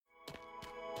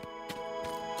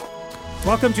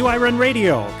Welcome to iRun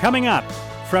Radio. Coming up,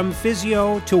 from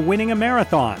physio to winning a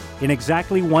marathon in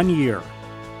exactly 1 year.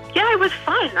 Yeah, it was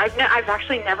fun. I've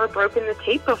actually never broken the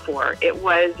tape before. It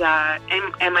was,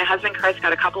 and my husband Chris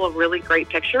got a couple of really great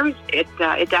pictures. It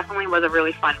definitely was a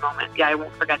really fun moment. Yeah, I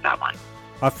won't forget that one.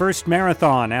 A first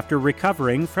marathon after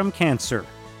recovering from cancer.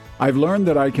 I've learned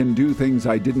that I can do things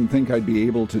I didn't think I'd be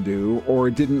able to do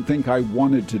or didn't think I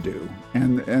wanted to do.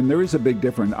 And there is a big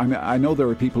difference. I know there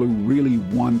are people who really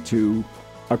want to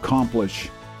accomplish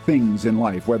things in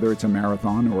life, whether it's a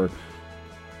marathon or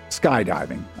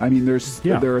skydiving. I mean,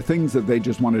 there are things that they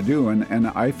just want to do. And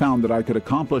I found that I could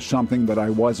accomplish something that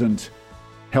I wasn't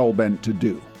hell-bent to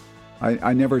do.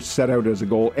 I never set out as a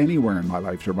goal anywhere in my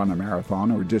life to run a marathon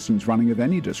or distance running of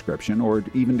any description or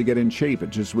even to get in shape.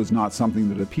 It just was not something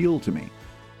that appealed to me.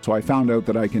 So I found out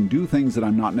that I can do things that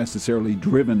I'm not necessarily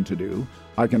driven to do.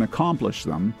 I can accomplish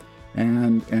them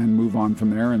and move on from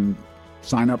there and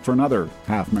sign up for another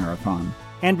half marathon.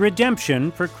 And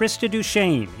redemption for Krista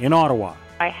Duchesne in Ottawa.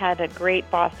 I had a great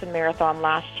Boston Marathon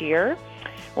last year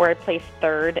where I placed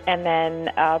third, and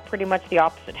then pretty much the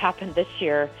opposite happened this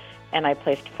year, and I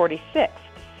placed 46th.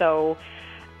 So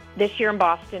this year in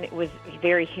Boston, it was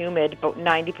very humid, about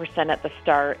 90% at the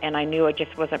start, and I knew I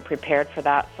just wasn't prepared for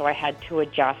that, so I had to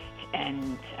adjust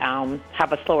and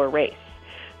have a slower race.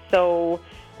 So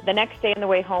the next day on the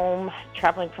way home,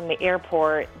 traveling from the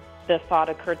airport, the thought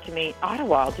occurred to me,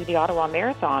 Ottawa, I'll do the Ottawa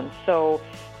Marathon. So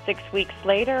 6 weeks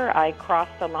later, I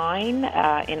crossed the line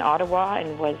in Ottawa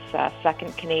and was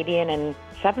second Canadian and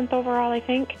seventh overall, I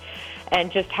think. And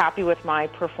just happy with my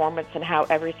performance and how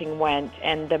everything went.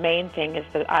 And the main thing is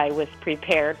that I was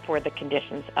prepared for the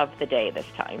conditions of the day this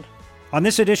time. On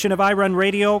this edition of iRun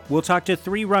Radio, we'll talk to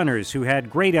 3 runners who had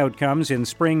great outcomes in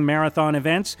spring marathon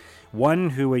events.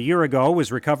 One who a year ago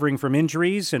was recovering from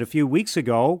injuries and a few weeks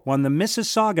ago won the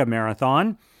Mississauga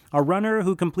Marathon. A runner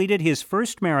who completed his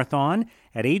first marathon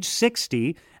at age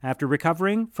 60 after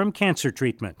recovering from cancer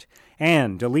treatment.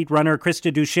 And elite runner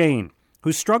Krista Duchesne,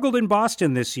 who struggled in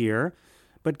Boston this year,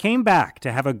 but came back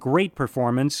to have a great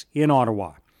performance in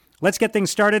Ottawa. Let's get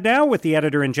things started now with the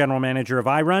editor and general manager of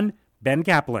iRun, Ben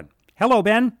Kaplan. Hello,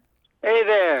 Ben. Hey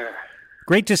there.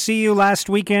 Great to see you last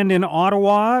weekend in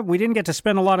Ottawa. We didn't get to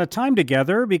spend a lot of time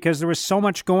together because there was so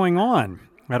much going on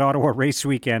at Ottawa Race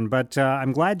Weekend, but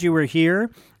I'm glad you were here,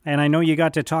 and I know you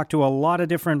got to talk to a lot of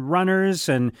different runners,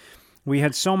 and we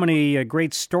had so many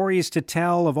great stories to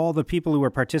tell of all the people who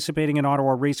were participating in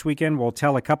Ottawa Race Weekend. We'll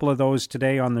tell a couple of those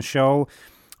today on the show.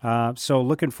 So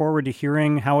looking forward to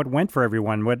hearing how it went for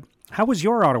everyone. How was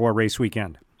your Ottawa Race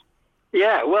Weekend?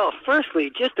 Yeah, well,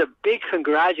 firstly, just a big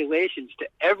congratulations to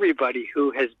everybody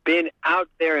who has been out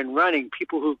there and running,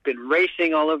 people who've been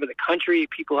racing all over the country,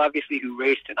 people obviously who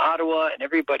raced in Ottawa, and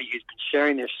everybody who's been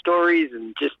sharing their stories.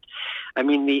 And just, I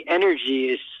mean, the energy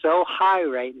is so high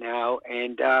right now,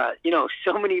 and,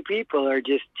 so many people are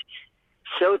just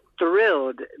so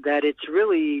thrilled that it's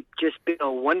really just been a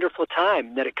wonderful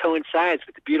time, that it coincides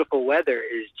with the beautiful weather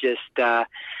is just...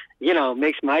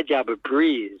 makes my job a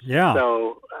breeze. Yeah.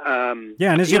 So,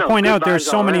 and as you point out, there's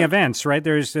so many events, right?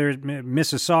 There's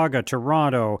Mississauga,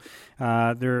 Toronto,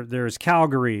 there's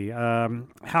Calgary,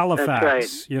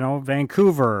 Halifax, right.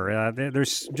 Vancouver.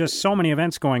 There's just so many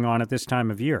events going on at this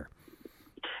time of year.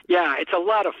 Yeah, it's a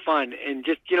lot of fun. And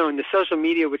just, in the social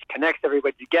media, which connects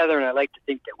everybody together, and I like to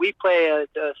think that we play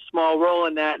a small role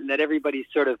in that, and that everybody's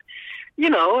sort of,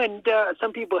 and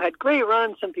some people had great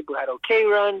runs, some people had okay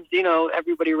runs,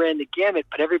 everybody ran the gamut,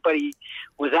 but everybody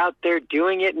was out there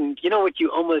doing it. And what you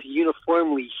almost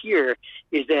uniformly hear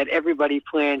is that everybody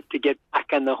plans to get back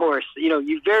on the horse.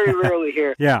 You very rarely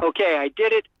hear, okay, I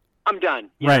did it, I'm done.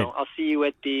 I'll see you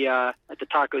at the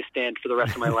taco stand for the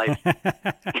rest of my life.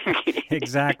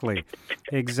 Exactly.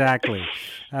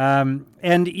 And,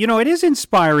 it is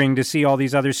inspiring to see all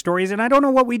these other stories. And I don't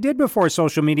know what we did before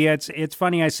social media. It's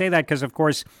funny I say that because, of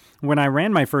course, when I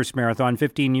ran my first marathon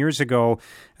 15 years ago,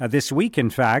 this week, in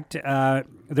fact,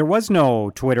 there was no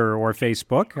Twitter or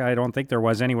Facebook. I don't think there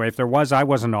was anyway. If there was, I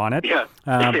wasn't on it. Yeah.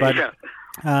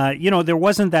 There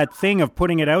wasn't that thing of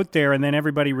putting it out there and then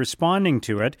everybody responding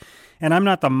to it. And I'm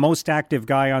not the most active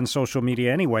guy on social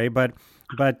media anyway, but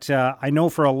I know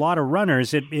for a lot of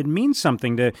runners, it means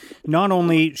something to not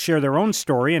only share their own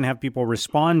story and have people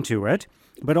respond to it,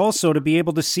 but also to be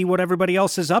able to see what everybody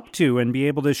else is up to and be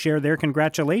able to share their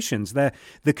congratulations.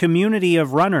 The community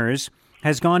of runners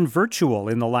has gone virtual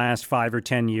in the last 5 or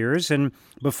 10 years. And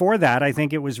before that, I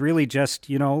think it was really just,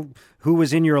 who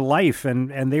was in your life,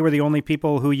 and they were the only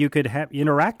people who you could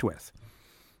interact with.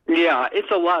 Yeah,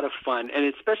 it's a lot of fun.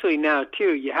 And especially now,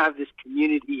 too, you have this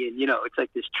community and, it's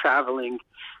like this traveling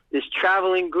this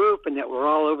traveling group and that we're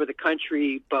all over the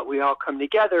country, but we all come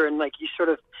together and like you sort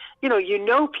of, you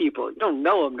know people. You don't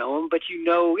know them, but you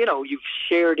know, you've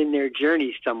shared in their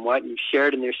journey somewhat, and you've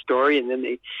shared in their story, and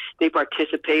then they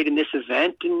participate in this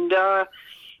event, and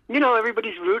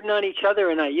everybody's rooting on each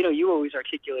other. And you always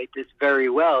articulate this very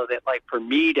well, that like for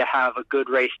me to have a good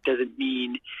race doesn't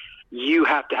mean you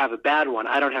have to have a bad one.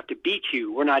 I don't have to beat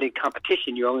you. We're not in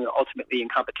competition. You're only ultimately in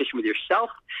competition with yourself.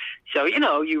 So,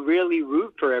 you really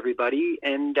root for everybody.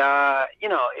 And,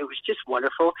 it was just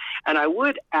wonderful. And I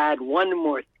would add one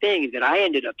more thing that I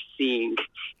ended up seeing,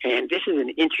 and this is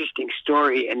an interesting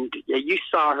story, and you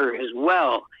saw her as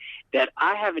well, that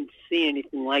I haven't seen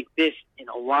anything like this in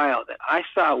a while. That I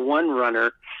saw one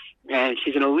runner, and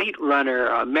she's an elite runner,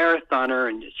 a marathoner,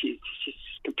 and she's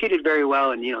competed very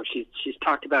well, and she's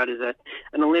talked about as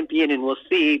an Olympian, and we'll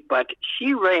see. But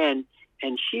she ran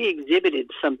and she exhibited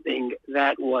something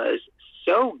that was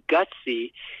so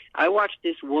gutsy. I watched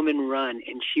this woman run,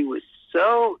 and she was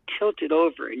so tilted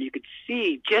over, and you could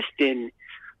see just in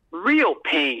real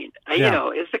pain.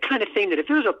 It's the kind of thing that if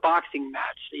there was a boxing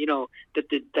match, that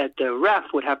the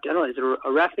ref would have to. I don't know, is there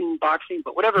a ref in boxing?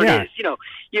 But whatever it is,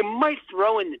 you might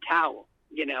throw in the towel.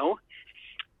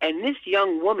 And this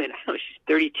young woman, I don't know, she's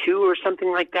 32 or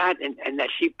something like that, and that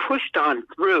she pushed on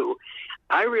through.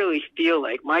 I really feel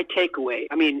like my takeaway,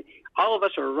 I mean, all of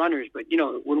us are runners, but,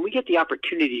 when we get the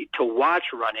opportunity to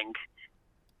watch running,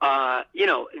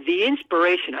 the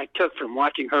inspiration I took from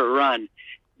watching her run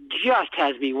just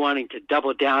has me wanting to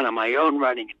double down on my own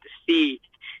running and to see,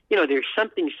 there's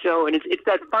something so, and it's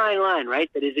that fine line, right?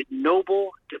 That is it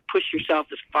noble to push yourself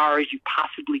as far as you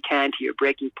possibly can to your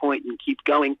breaking point and keep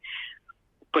going?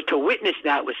 But to witness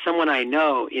that with someone I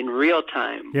know in real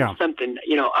time, something,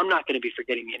 I'm not going to be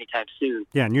forgetting anytime soon.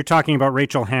 Yeah, and you're talking about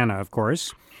Rachel Hanna, of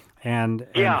course, and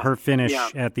her finish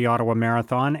at the Ottawa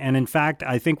Marathon. And in fact,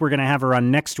 I think we're going to have her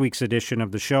on next week's edition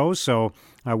of the show, so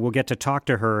we'll get to talk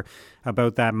to her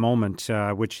about that moment,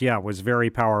 which, was very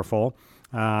powerful.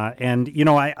 And,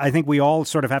 I think we all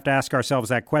sort of have to ask ourselves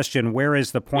that question, where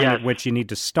is the point at which you need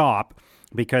to stop?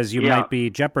 Because you might be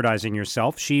jeopardizing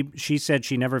yourself. She said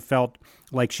she never felt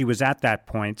like she was at that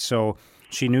point, so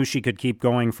she knew she could keep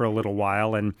going for a little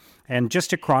while. And just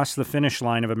to cross the finish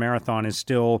line of a marathon is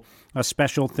still a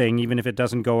special thing, even if it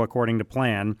doesn't go according to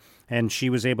plan. And she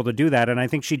was able to do that, and I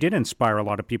think she did inspire a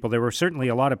lot of people. There were certainly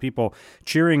a lot of people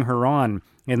cheering her on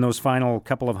in those final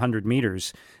couple of 100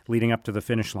 meters leading up to the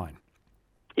finish line.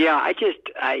 Yeah, I had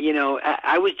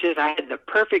the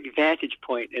perfect vantage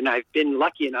point, and I've been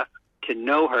lucky enough to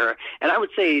know her. And I would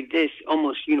say this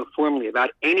almost uniformly about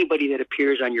anybody that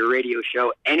appears on your radio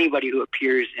show, anybody who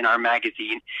appears in our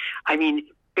magazine. I mean,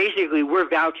 basically, we're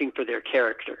vouching for their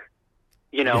character.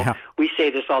 We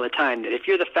say this all the time, that if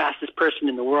you're the fastest person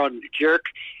in the world and a jerk,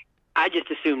 I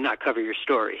just assume not cover your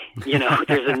story.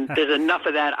 There's enough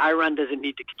of that. iRun doesn't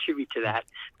need to contribute to that.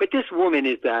 But this woman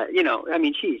is,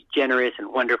 she's generous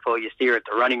and wonderful. You see her at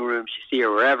the running room. You see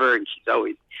her wherever, and she's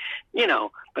always,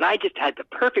 but I just had the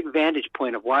perfect vantage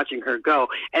point of watching her go.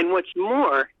 And what's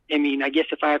more, I guess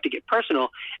if I have to get personal,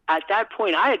 at that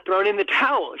point I had thrown in the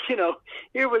towel.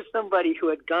 Here was somebody who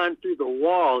had gone through the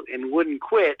wall and wouldn't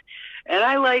quit. And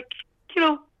I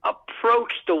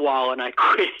approached the wall and I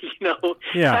quit, I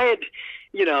had,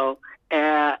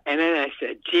 and then I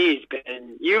said, geez,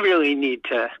 Ben, you really need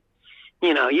to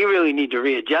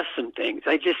readjust some things.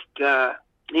 I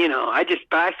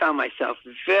found myself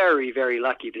very, very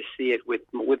lucky to see it with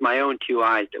my own two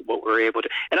eyes, that what we're able to,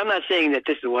 and I'm not saying that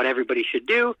this is what everybody should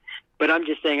do, but I'm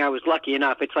just saying I was lucky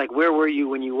enough. It's like, where were you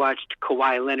when you watched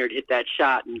Kawhi Leonard hit that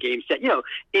shot in Game 7?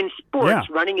 In sports,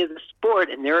 running is a sport,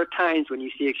 and there are times when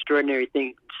you see extraordinary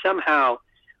things. Somehow,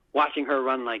 watching her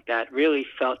run like that really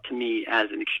felt to me as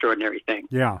an extraordinary thing.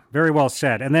 Yeah, very well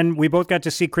said. And then we both got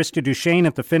to see Krista Duchesne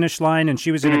at the finish line, and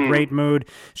she was in a great mood.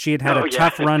 She had a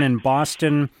tough run in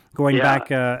Boston going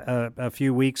back a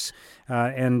few weeks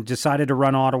and decided to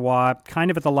run Ottawa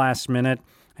kind of at the last minute.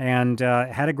 And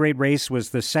had a great race, was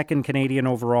the second Canadian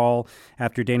overall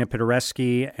after Dana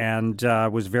Pidereski, and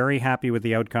was very happy with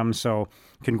the outcome. So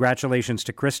congratulations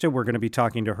to Krista. We're going to be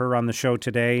talking to her on the show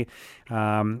today.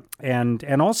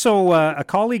 And also a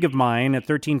colleague of mine at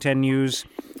 1310 News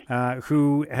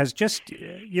who has just,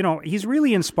 he's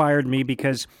really inspired me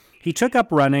because he took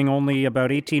up running only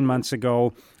about 18 months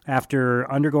ago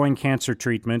after undergoing cancer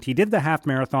treatment. He did the half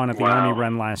marathon at the Army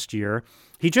Run last year.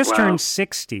 He just turned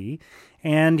 60.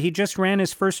 And he just ran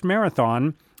his first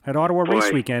marathon at Ottawa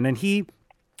Race Weekend. And he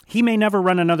may never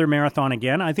run another marathon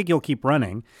again. I think he'll keep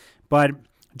running. But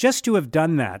just to have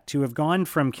done that, to have gone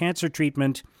from cancer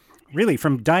treatment, really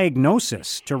from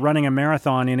diagnosis to running a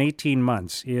marathon in 18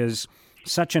 months is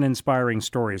such an inspiring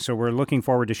story. So we're looking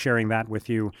forward to sharing that with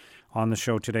you on the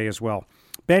show today as well.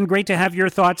 Ben, great to have your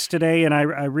thoughts today, and I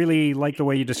really like the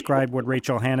way you described what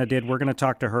Rachel Hanna did. We're going to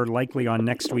talk to her likely on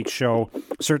next week's show,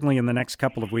 certainly in the next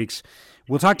couple of weeks.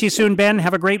 We'll talk to you soon, Ben.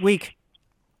 Have a great week.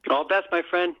 All best, my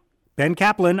friend. Ben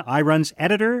Kaplan, iRun's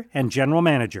editor and general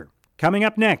manager. Coming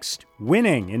up next,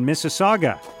 winning in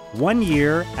Mississauga, 1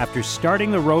 year after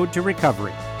starting the road to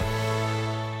recovery.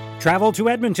 Travel to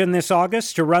Edmonton this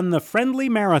August to run the Friendly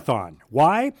Marathon.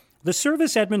 Why? The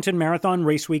Service Edmonton Marathon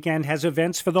Race Weekend has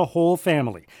events for the whole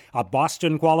family. A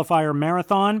Boston Qualifier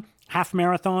Marathon, Half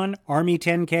Marathon, Army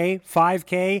 10K,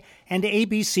 5K, and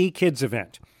ABC Kids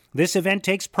event. This event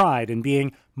takes pride in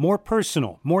being more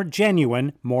personal, more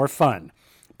genuine, more fun.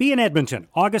 Be in Edmonton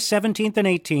August 17th and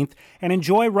 18th and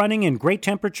enjoy running in great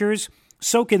temperatures,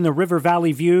 soak in the River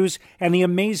Valley views and the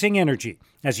amazing energy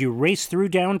as you race through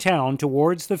downtown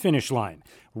towards the finish line.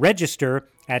 Register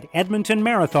at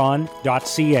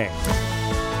edmontonmarathon.ca.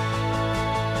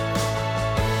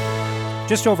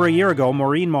 Just over a year ago,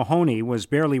 Maureen Mahoney was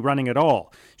barely running at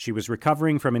all. She was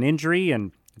recovering from an injury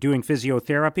and doing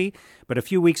physiotherapy, but a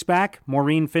few weeks back,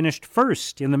 Maureen finished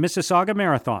first in the Mississauga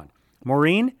Marathon.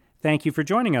 Maureen, thank you for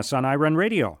joining us on iRun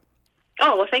Radio.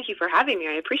 Oh, well, thank you for having me.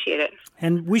 I appreciate it.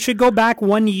 And we should go back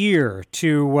 1 year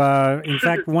to, in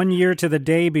fact, 1 year to the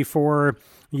day before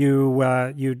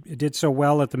you did so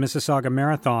well at the Mississauga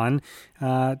Marathon.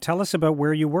 Tell us about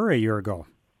where you were a year ago.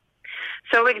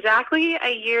 So exactly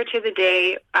a year to the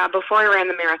day before I ran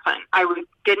the marathon,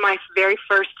 did my very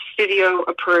first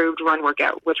physio-approved run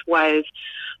workout, which was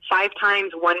 5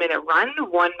 times 1 minute run,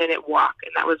 1 minute walk.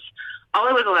 And that was all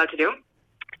I was allowed to do.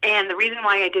 And the reason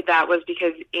why I did that was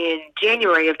because in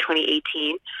January of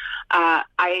 2018,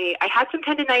 I had some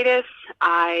tendinitis.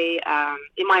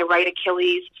 In my right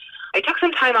Achilles, I took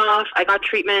some time off. I got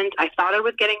treatment. I thought I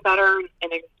was getting better,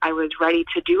 and I was ready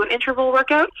to do an interval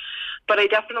workout. But I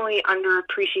definitely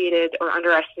underappreciated or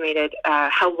underestimated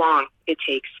how long it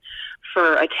takes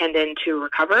for a tendon to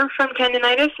recover from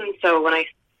tendinitis. And so when I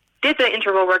did the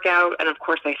interval workout, and of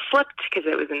course I slipped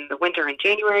because it was in the winter in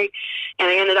January, and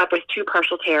I ended up with 2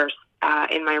 partial tears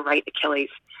in my right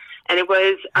Achilles. And it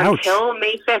was until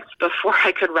May 5th before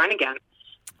I could run again.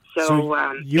 So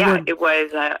it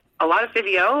was a lot of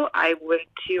physio. I was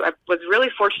really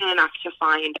fortunate enough to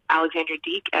find Alexandra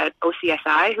Deek at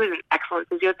OCSI, who is an excellent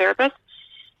physiotherapist.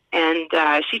 And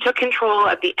she took control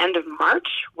at the end of March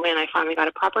when I finally got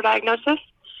a proper diagnosis.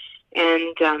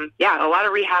 And, a lot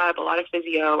of rehab, a lot of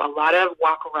physio, a lot of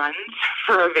walk runs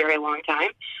for a very long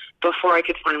time before I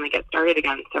could finally get started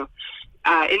again. So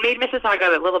it made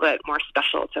Mississauga a little bit more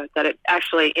special, so that it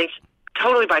actually,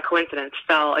 totally by coincidence,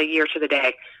 fell a year to the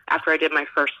day after I did my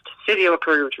first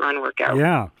physio-approved run workout.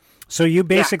 Yeah. So you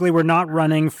basically were not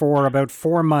running for about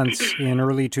 4 months in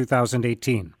early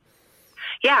 2018.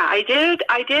 Yeah, I did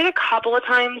a couple of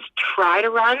times try to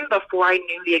run before I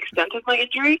knew the extent of my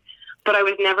injury, but I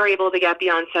was never able to get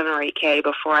beyond 7 or 8K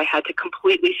before I had to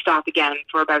completely stop again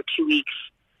for about 2 weeks,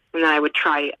 and then I would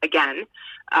try again.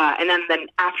 And then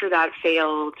after that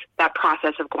failed, that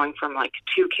process of going from like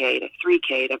 2K to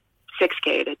 3K to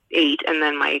 6K to 8, and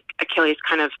then my Achilles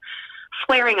kind of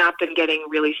flaring up and getting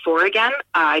really sore again.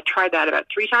 I tried that about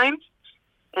 3 times,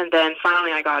 and then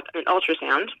finally I got an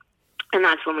ultrasound, and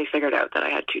that's when we figured out that I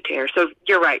had 2 tears. So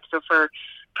you're right. So for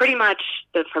pretty much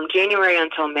from January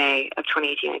until May of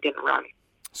 2018, I didn't run.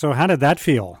 So how did that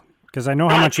feel? Because I know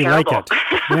how much you like it.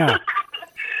 Yeah.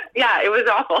 Yeah, it was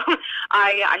awful.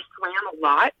 I swam a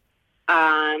lot.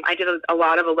 I did a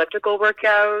lot of elliptical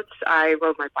workouts. I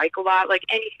rode my bike a lot, like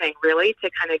anything really to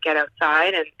kind of get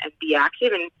outside and be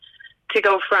active, and to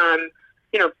go from,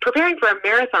 preparing for a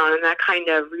marathon and that kind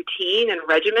of routine and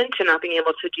regimen to not being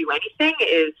able to do anything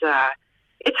is,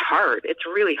 it's hard. It's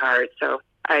really hard. So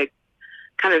I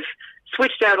kind of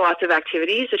switched out lots of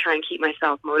activities to try and keep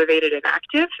myself motivated and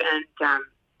active, and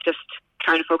just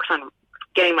trying to focus on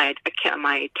getting my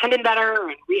tendon better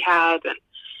and rehab. And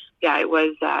yeah, it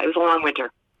was a long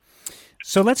winter.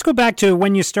 So let's go back to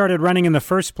when you started running in the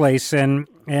first place, and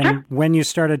Sure. when you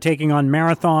started taking on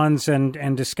marathons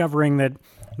and discovering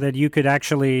that you could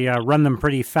actually run them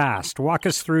pretty fast. Walk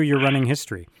us through your running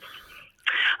history.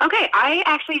 Okay, I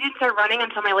actually didn't start running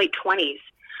until my late 20s.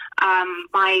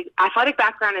 My athletic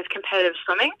background is competitive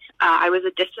swimming. I was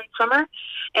a distance swimmer,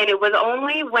 and it was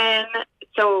only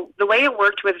so the way it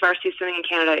worked with varsity swimming in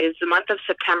Canada is the month of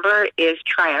September is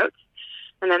tryouts,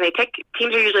 and then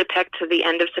teams are usually picked to the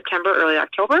end of September, early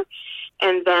October,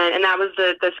 and that was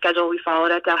the schedule we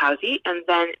followed at Dalhousie, and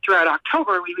then throughout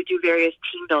October we would do various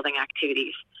team building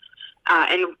activities.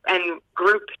 And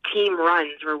group team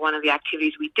runs were one of the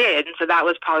activities we did, and so that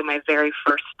was probably my very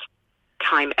first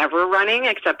time ever running,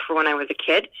 except for when I was a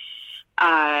kid.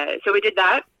 So we did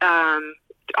that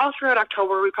all throughout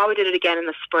October. We probably did it again in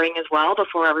the spring as well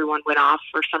before everyone went off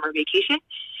for summer vacation.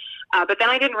 But then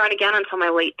I didn't run again until my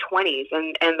late 20s.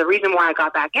 And the reason why I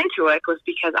got back into it was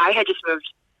because I had just moved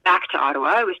back to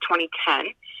Ottawa. It was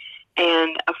 2010.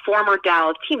 And a former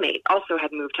Dal teammate also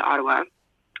had moved to Ottawa.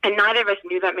 And neither of us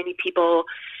knew that many people.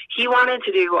 He wanted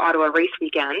to do Ottawa race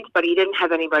weekend, but he didn't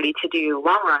have anybody to do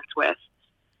long runs with.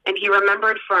 And he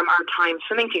remembered from our time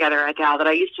swimming together at Dal that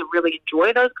I used to really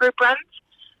enjoy those group runs.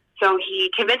 So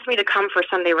he convinced me to come for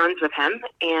Sunday runs with him,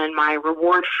 and my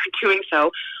reward for doing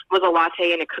so was a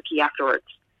latte and a cookie afterwards.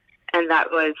 And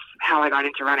that was how I got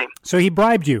into running. So he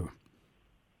bribed you?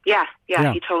 Yeah,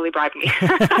 he totally bribed me.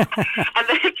 And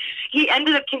then he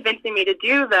ended up convincing me to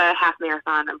do the half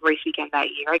marathon of race weekend that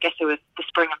year. I guess it was the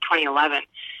spring of 2011.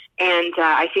 And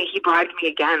I think he bribed me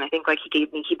again. I think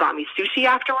he bought me sushi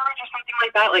afterwards or something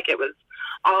like that. Like it was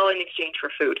all in exchange for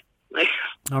food.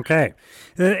 Okay.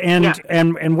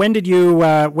 And when did you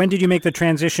make the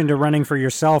transition to running for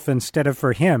yourself instead of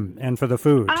for him and for the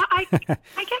food? I guess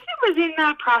it was in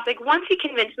that process. Like once he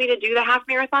convinced me to do the half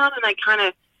marathon, and I kind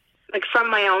of, like from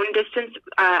my own distance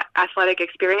athletic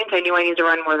experience, I knew I needed to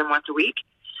run more than once a week.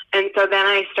 And so then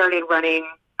I started running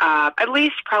at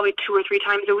least probably 2 or 3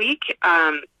 times a week.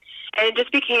 And it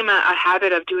just became a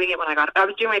habit of doing it when I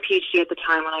was doing my PhD at the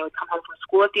time, when I would come home from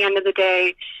school at the end of the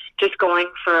day, just going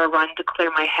for a run to clear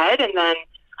my head. And then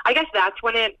I guess that's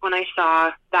when I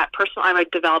saw that I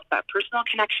developed that personal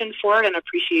connection for it and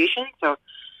appreciation. So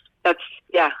that's,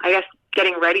 I guess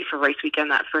getting ready for race weekend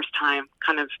that first time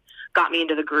kind of got me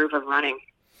into the groove of running.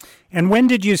 And when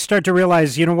did you start to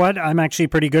realize, you know what, I'm actually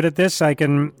pretty good at this. I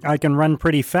can run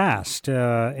pretty fast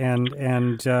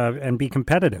and be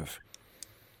competitive.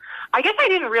 I guess I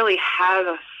didn't really have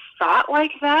a thought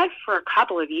like that for a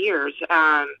couple of years.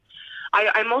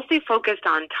 I mostly focused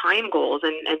on time goals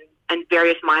and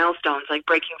various milestones, like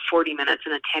breaking 40 minutes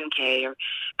in a 10K or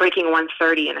breaking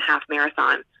 1:30 in a half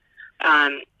marathon.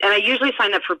 And I usually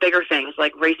signed up for bigger things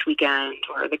like race weekend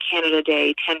or the Canada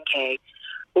Day 10K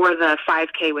or the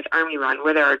 5K with Army Run,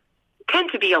 where there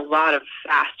tend to be a lot of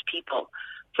fast people.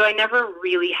 So I never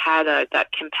really had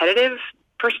that competitive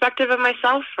perspective of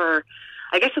myself for,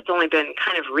 I guess it's only been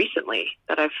kind of recently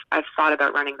that I've thought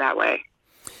about running that way.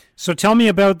 So tell me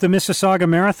about the Mississauga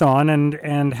Marathon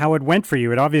and how it went for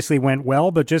you. It obviously went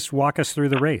well, but just walk us through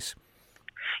the race.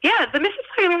 Yeah, the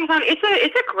Mississauga Marathon,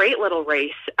 it's a great little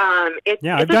race. I've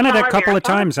done it a couple of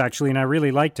times, actually, and I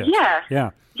really liked it.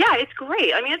 Yeah, it's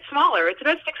great. I mean, it's smaller. It's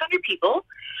about 600 people,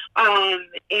 and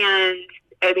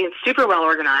I mean, it's super well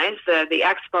organized. The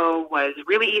expo was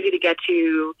really easy to get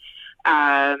to,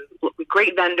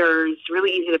 great vendors,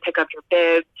 really easy to pick up your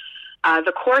bib.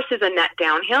 The course is a net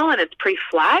downhill, and it's pretty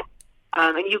flat.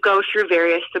 And you go through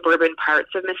various suburban parts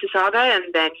of Mississauga,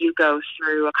 and then you go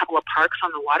through a couple of parks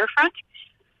on the waterfront.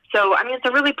 So, I mean, it's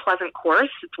a really pleasant course.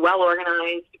 It's well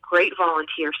organized, great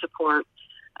volunteer support.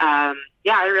 I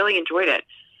really enjoyed it.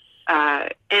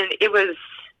 And it was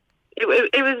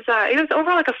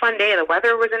overall like a fun day. The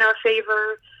weather was in our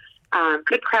favor.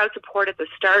 Good crowd support at the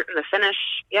start and the finish.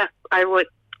 Yeah, I would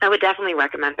definitely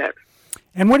recommend it.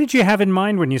 And what did you have in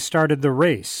mind when you started the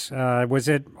race? Was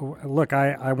it, look,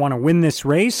 I want to win this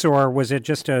race, or was it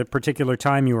just a particular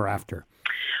time you were after?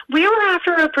 We were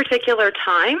after a particular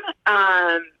time,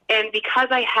 and because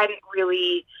I hadn't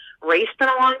really raced in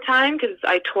a long time, because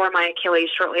I tore my Achilles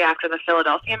shortly after the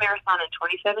Philadelphia Marathon in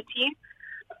 2017,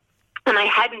 and I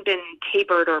hadn't been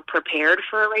tapered or prepared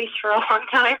for a race for a long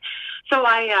time, so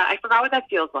I forgot what that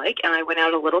feels like, and I went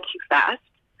out a little too fast.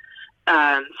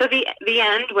 So the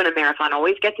end, when a marathon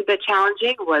always gets a bit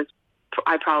challenging, was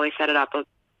I probably set it up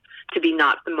to be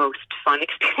not the most fun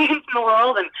experience in the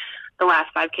world, and the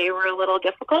last 5K were a little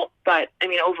difficult, but I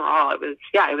mean, overall, it was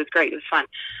great. It was fun.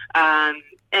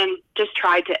 And just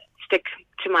tried to stick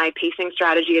to my pacing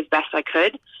strategy as best I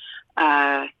could,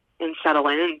 and settle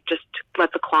in and just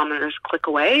let the kilometers click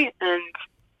away, and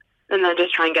then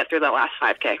just try and get through that last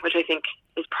 5K, which I think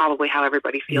is probably how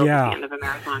everybody feels at the end of a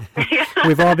marathon.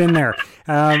 We've all been there.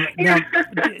 Now,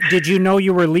 did you know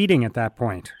you were leading at that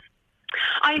point?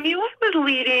 I knew I was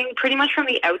leading pretty much from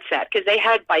the outset, because they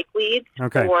had bike leads for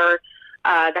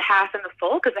the half and the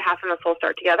full, because the half and the full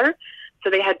start together. So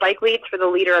they had bike leads for the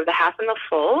leader of the half and the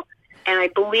full, and I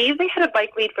believe they had a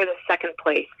bike lead for the second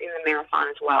place in the marathon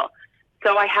as well.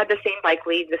 So I had the same bike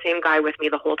lead, the same guy with me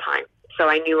the whole time. So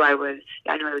I knew I was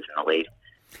in the lead.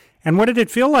 And what did it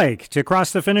feel like to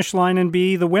cross the finish line and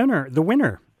be the winner?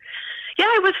 Yeah,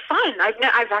 it was fun.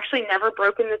 I've actually never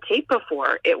broken the tape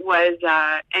before. It was,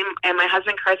 and my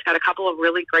husband Chris got a couple of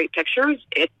really great pictures.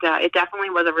 It definitely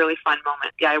was a really fun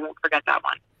moment. Yeah, I won't forget that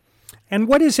one. And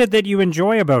what is it that you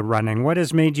enjoy about running? What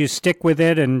has made you stick with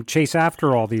it and chase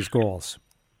after all these goals?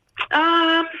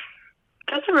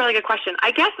 That's a really good question.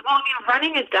 I guess,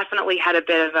 running has definitely had a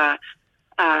bit of a,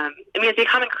 it's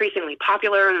become increasingly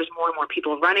popular. There's more and more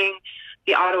people running.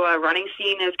 The Ottawa running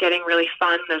scene is getting really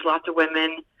fun. There's lots of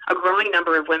women, a growing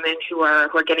number of women who are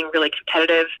getting really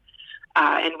competitive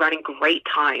and running great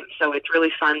times. So it's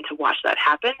really fun to watch that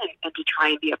happen and to try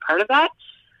and be a part of that.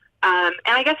 And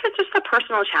I guess it's just a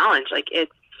personal challenge. Like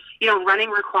running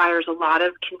requires a lot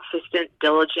of consistent,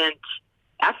 diligent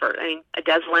effort. I mean,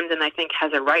 Des Linden, I think,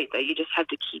 has it right that you just have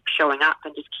to keep showing up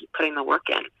and just keep putting the work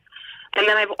in. And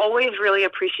then I've always really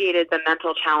appreciated the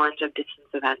mental challenge of distance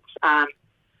events.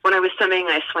 When I was swimming,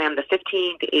 I swam the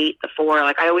 15, the 8, the 4.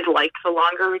 Like I always liked the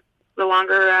longer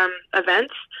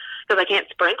events because I can't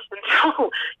sprint, and so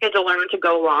I had to learn to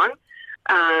go long.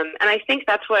 And I think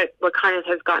that's what kind of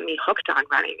has gotten me hooked on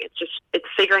running. It's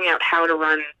figuring out how to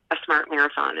run a smart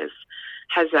marathon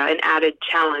has an added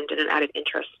challenge and an added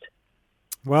interest.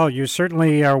 Well, you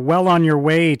certainly are well on your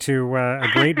way to a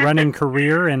great running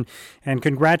career, and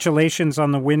congratulations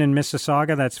on the win in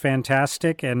Mississauga. That's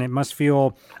fantastic, and it must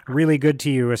feel really good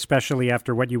to you, especially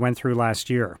after what you went through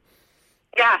last year.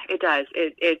 Yeah, it does.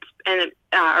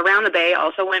 Around the Bay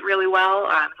also went really well.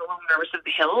 I was a little nervous of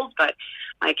the hills, but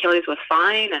my Achilles was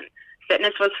fine and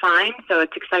fitness was fine, so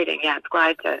it's exciting. Yeah, I'm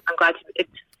glad to.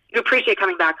 You appreciate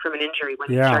coming back from an injury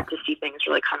when you start to see things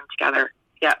really coming together.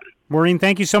 Yeah. Maureen,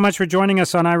 thank you so much for joining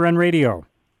us on iRun Radio.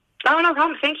 Oh, no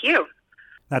problem. Thank you.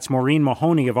 That's Maureen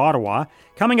Mahoney of Ottawa.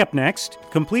 Coming up next,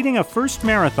 completing a first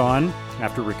marathon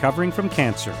after recovering from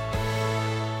cancer.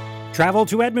 Travel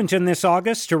to Edmonton this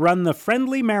August to run the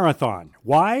Friendly Marathon.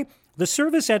 Why? The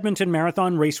Service Edmonton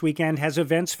Marathon Race Weekend has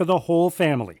events for the whole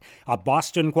family. A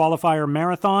Boston Qualifier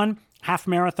Marathon, Half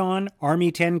Marathon,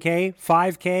 Army 10K,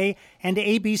 5K, and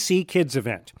ABC Kids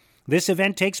event. This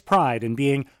event takes pride in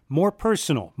being more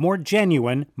personal, more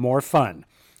genuine, more fun.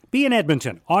 Be in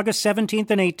Edmonton, August 17th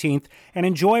and 18th, and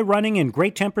enjoy running in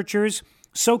great temperatures,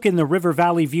 soak in the River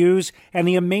Valley views and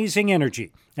the amazing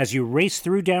energy as you race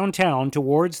through downtown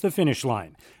towards the finish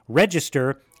line.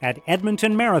 Register at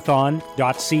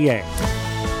edmontonmarathon.ca.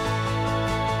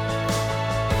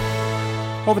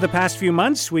 Over the past few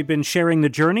months, we've been sharing the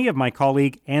journey of my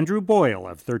colleague Andrew Boyle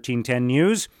of 1310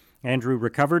 News. Andrew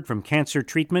recovered from cancer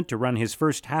treatment to run his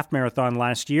first half marathon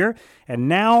last year, and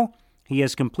now he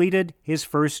has completed his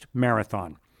first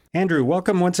marathon. Andrew,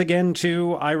 welcome once again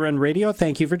to iRun Radio.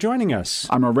 Thank you for joining us.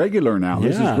 I'm a regular now.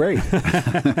 This is great.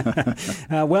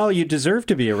 Well, you deserve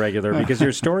to be a regular because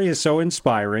your story is so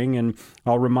inspiring. And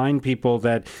I'll remind people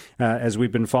that as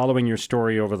we've been following your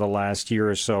story over the last year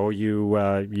or so,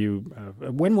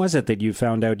 when was it that you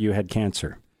found out you had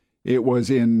cancer? It was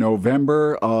in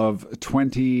November of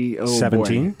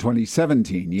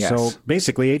 2017, yes. So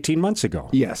basically 18 months ago.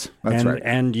 Yes, that's right.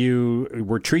 And you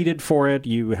were treated for it,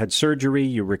 you had surgery,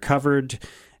 you recovered,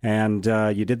 and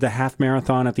you did the half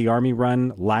marathon at the Army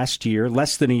Run last year,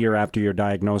 less than a year after your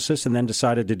diagnosis, and then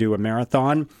decided to do a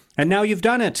marathon. And now you've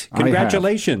done it.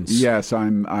 Congratulations. Yes,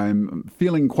 I'm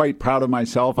feeling quite proud of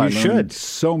myself. I learned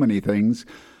so many things.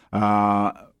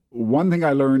 One thing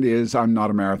I learned is I'm not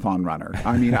a marathon runner.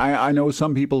 I mean, I know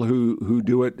some people who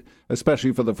do it,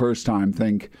 especially for the first time,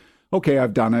 think, okay,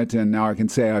 I've done it, and now I can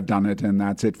say I've done it, and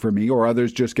that's it for me. Or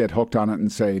others just get hooked on it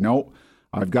and say, no,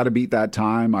 I've got to beat that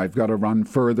time. I've got to run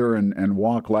further and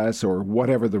walk less, or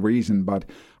whatever the reason. But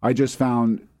I just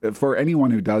found, for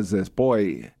anyone who does this,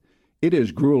 boy, it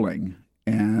is grueling.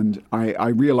 And I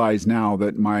realize now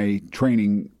that my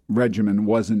training regimen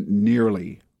wasn't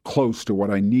nearly close to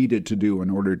what I needed to do in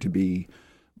order to be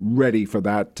ready for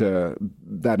that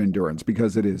endurance,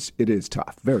 because it is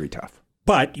tough, very tough.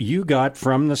 But you got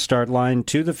from the start line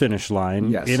to the finish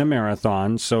line in a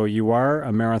marathon, so you are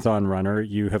a marathon runner.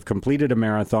 You have completed a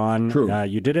marathon. True.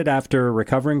 You did it after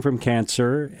recovering from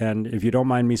cancer, and if you don't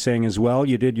mind me saying as well,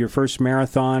 you did your first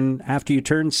marathon after you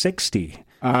turned 60.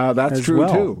 That's true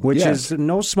too, which is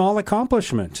no small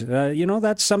accomplishment.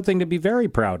 That's something to be very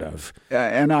proud of.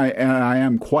 And I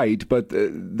am quite. But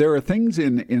there are things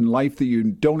in life that you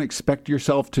don't expect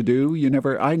yourself to do.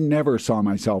 I never saw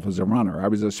myself as a runner. I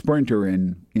was a sprinter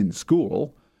in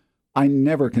school. I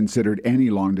never considered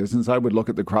any long distance. I would look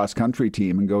at the cross country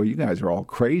team and go, "You guys are all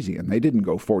crazy," and they didn't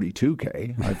go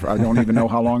 42K. I don't even know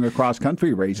how long a cross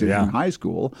country race is in high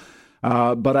school.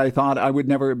 But I thought I would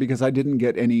never, because I didn't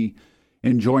get any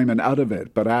enjoyment out of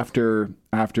it. But after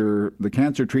the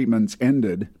cancer treatments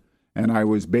ended and I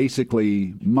was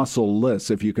basically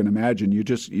muscle-less, if you can imagine.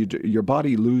 Your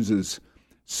body loses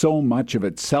so much of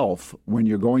itself when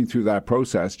you're going through that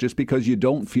process just because you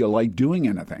don't feel like doing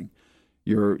anything.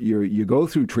 You go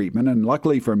through treatment, and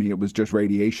luckily for me, it was just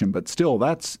radiation, but still,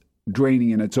 that's draining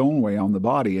in its own way on the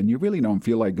body, and you really don't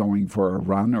feel like going for a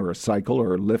run or a cycle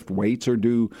or lift weights or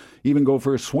even go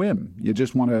for a swim. You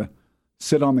just want to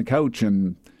sit on the couch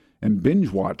and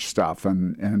binge watch stuff,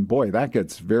 and boy, that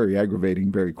gets very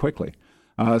aggravating very quickly.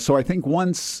 So I think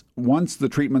once the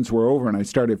treatments were over and I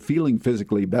started feeling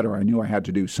physically better, I knew I had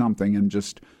to do something, and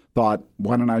just thought,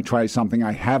 why don't I try something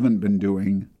I haven't been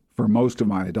doing for most of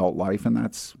my adult life, and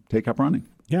that's take up running.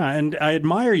 Yeah, and I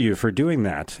admire you for doing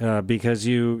that because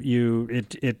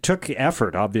it took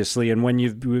effort, obviously, and when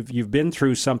you've been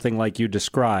through something like you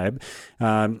describe,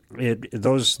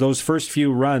 those first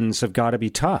few runs have got to be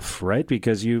tough, right?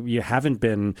 Because you haven't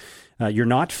been, you're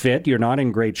not fit, you're not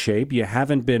in great shape, you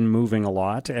haven't been moving a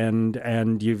lot,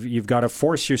 and you've got to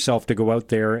force yourself to go out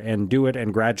there and do it,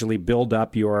 and gradually build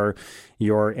up your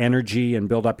energy and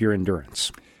build up your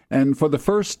endurance. And for the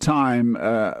first time,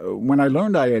 when I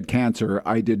learned I had cancer,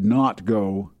 I did not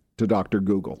go to Dr.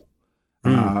 Google.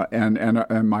 And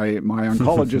my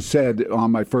oncologist said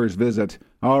on my first visit,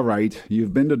 all right,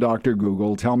 you've been to Dr.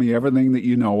 Google. Tell me everything that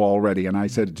you know already. And I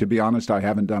said, to be honest, I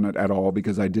haven't done it at all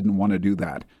because I didn't want to do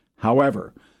that.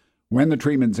 However, when the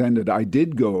treatments ended, I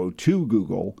did go to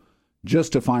Google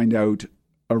just to find out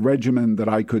a regimen that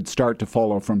I could start to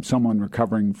follow from someone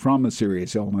recovering from a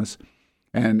serious illness,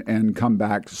 and come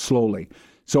back slowly.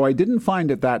 So I didn't find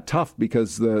it that tough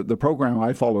because the program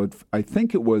I followed, I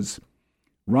think it was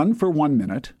run for 1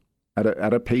 minute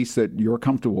at a pace that you're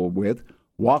comfortable with,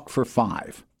 walk for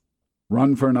 5,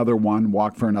 run for another 1,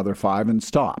 walk for another 5, and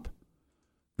stop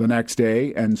the next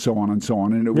day, and so on and so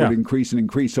on. And it would increase and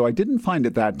increase. So I didn't find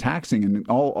it that taxing. And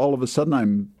all of a sudden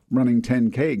I'm running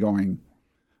 10K going,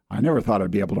 I never thought I'd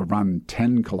be able to run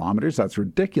 10 kilometers. That's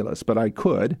ridiculous, but I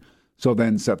could. So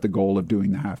then set the goal of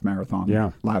doing the half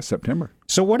marathon last September.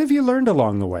 So what have you learned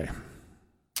along the way?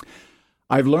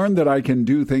 I've learned that I can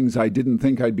do things I didn't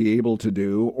think I'd be able to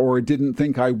do or didn't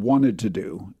think I wanted to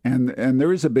do. And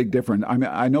there is a big difference. I mean,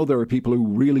 I know there are people who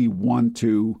really want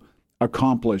to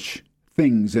accomplish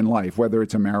things in life, whether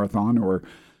it's a marathon or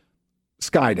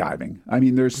skydiving. I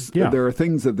mean, there are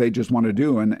things that they just want to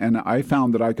do. And I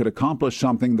found that I could accomplish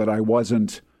something that I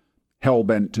wasn't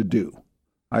hell-bent to do.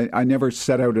 I never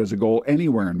set out as a goal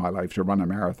anywhere in my life to run a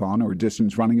marathon or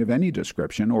distance running of any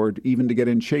description or even to get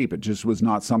in shape. It just was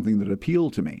not something that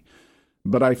appealed to me.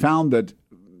 But I found that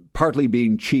partly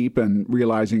being cheap and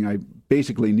realizing I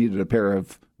basically needed a pair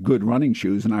of good running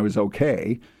shoes and I was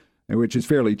okay, which is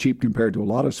fairly cheap compared to a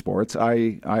lot of sports,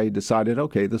 I decided,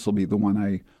 okay, this will be the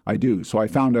one I do. So I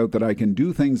found out that I can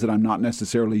do things that I'm not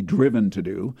necessarily driven to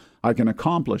do. I can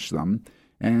accomplish them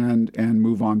and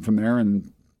move on from there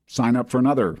and sign up for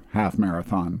another half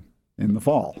marathon in the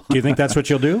fall. Do you think that's what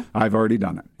you'll do? I've already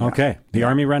done it. Yeah. Okay. The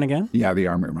Army Run again? Yeah, the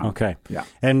Army Run. Okay. Yeah.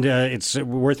 And it's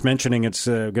worth mentioning it's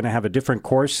going to have a different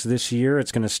course this year.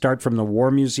 It's going to start from the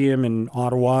War Museum in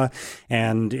Ottawa,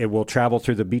 and it will travel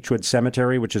through the Beechwood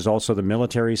Cemetery, which is also the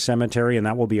military cemetery, and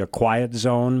that will be a quiet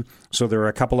zone. So there are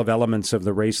a couple of elements of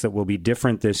the race that will be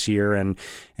different this year, and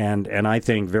I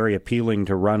think very appealing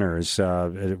to runners.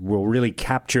 It will really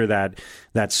capture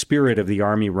that spirit of the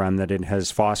Army Run that it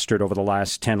has fostered over the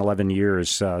last 10, 11 years.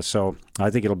 So I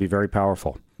think it'll be very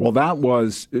powerful. Well, that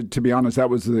was, to be honest, that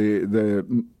was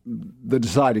the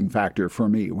deciding factor for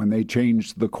me when they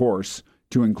changed the course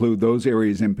to include those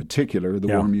areas in particular, the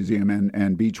War Museum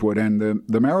and Beechwood. And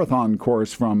the marathon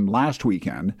course from last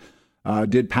weekend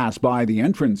did pass by the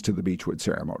entrance to the Beechwood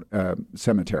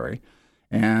Cemetery.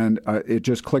 And it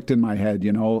just clicked in my head,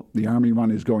 the Army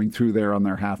Run is going through there on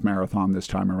their half marathon this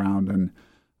time around. And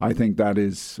I think that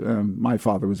is, my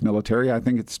father was military. I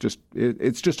think it's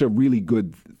just a really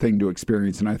good thing to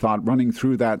experience. And I thought running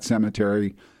through that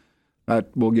cemetery,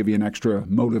 that will give you an extra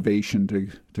motivation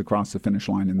to cross the finish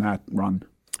line in that run.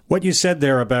 What you said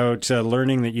there about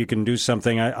learning that you can do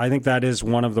something, I think that is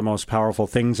one of the most powerful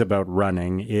things about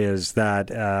running is that,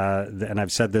 and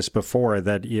I've said this before,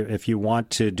 that if you want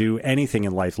to do anything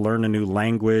in life, learn a new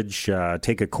language,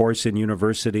 take a course in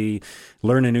university,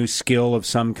 learn a new skill of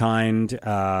some kind.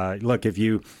 Look, if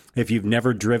you've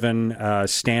never driven a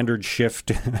standard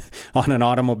shift on an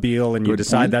automobile and you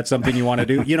decide that's something you want to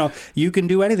do, you can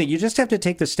do anything. You just have to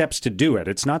take the steps to do it.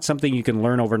 It's not something you can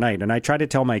learn overnight. And I try to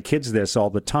tell my kids this all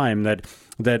the time, that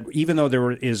that even though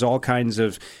there is all kinds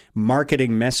of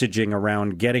marketing messaging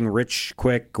around getting rich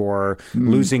quick or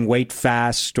losing weight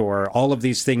fast or all of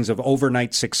these things of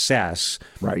overnight success,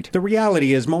 Right. the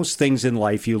reality is most things in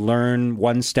life you learn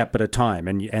one step at a time,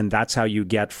 and that's how you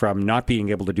get from not being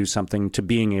able to do something to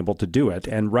being able to do it.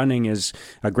 And running is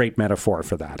a great metaphor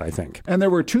for that, I think. And there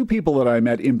were two people that I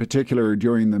met in particular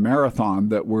during the marathon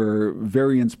that were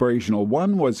very inspirational.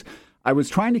 One was I was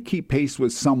trying to keep pace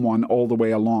with someone all the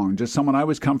way along, just someone I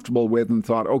was comfortable with and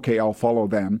thought, okay, I'll follow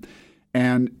them.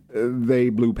 And they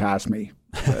blew past me.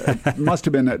 Must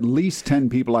have been at least 10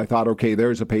 people I thought, okay,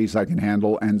 there's a pace I can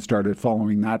handle, and started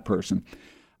following that person.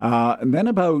 And then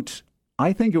about,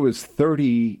 I think it was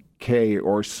 30K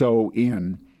or so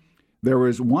in, there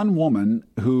was one woman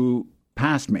who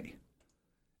passed me.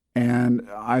 And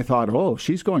I thought, oh,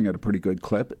 she's going at a pretty good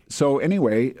clip. So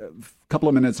anyway, a couple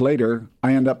of minutes later,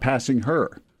 I end up passing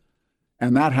her.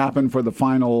 And that happened for the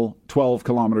final 12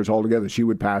 kilometers altogether. She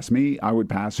would pass me, I would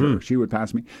pass her, she would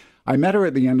pass me. I met her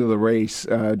at the end of the race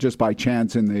just by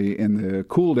chance in the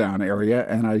cool down area.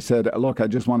 And I said, look, I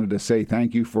just wanted to say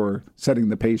thank you for setting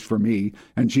the pace for me.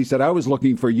 And she said, I was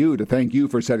looking for you to thank you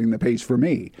for setting the pace for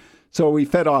me. So we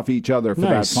fed off each other for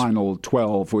Nice. that final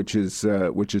 12, which is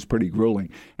pretty grueling.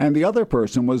 And the other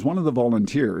person was one of the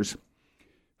volunteers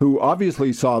who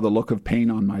obviously saw the look of pain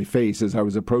on my face as I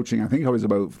was approaching. I think I was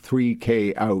about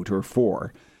 3K out or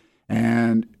 4.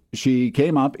 And she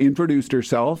came up, introduced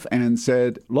herself, and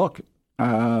said, look,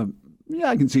 yeah,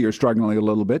 I can see you're struggling a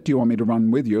little bit. Do you want me to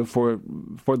run with you for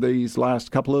these last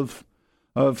couple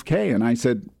of K? And I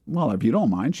said, well, if you don't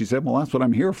mind. She said, well, that's what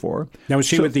I'm here for. Now, was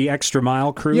she with the Extra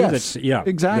Mile crew? Yes,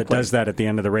 exactly. That does that at the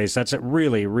end of the race. That's a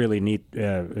really, really neat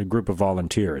group of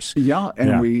volunteers. Yeah,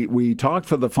 and we talked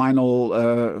for the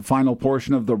final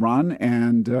portion of the run,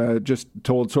 and just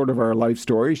told sort of our life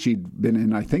story. She'd been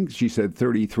in, I think she said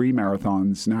 33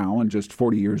 marathons now, and just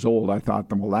 40 years old. I thought,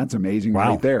 well, that's amazing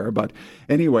right there. But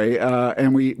anyway,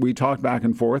 and we talked back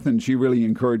and forth, and she really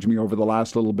encouraged me over the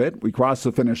last little bit. We crossed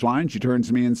the finish line. She turns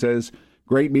to me and says,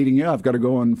 great meeting you. I've got to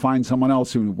go and find someone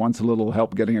else who wants a little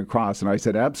help getting across. And I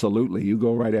said, absolutely, you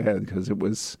go right ahead, because it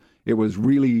was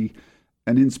really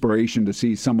an inspiration to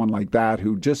see someone like that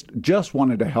who just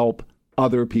wanted to help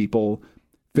other people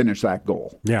finish that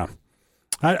goal. Yeah.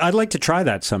 I'd like to try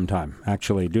that sometime,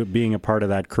 actually, being a part of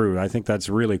that crew. I think that's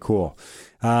really cool.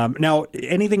 Now,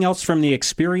 anything else from the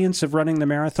experience of running the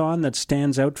marathon that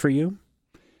stands out for you?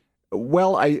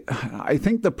 Well, I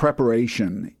think the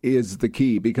preparation is the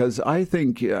key, because I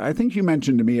think you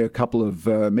mentioned to me a couple of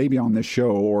maybe on this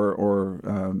show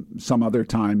or some other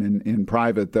time in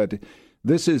private that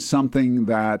this is something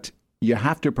that you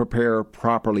have to prepare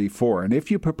properly for. And if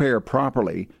you prepare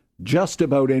properly, just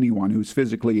about anyone who's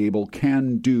physically able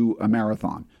can do a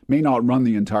marathon. May not run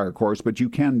the entire course, but you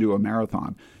can do a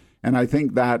marathon. And I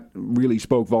think that really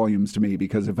spoke volumes to me,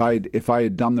 because if I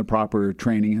had done the proper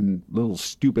training and little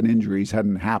stupid injuries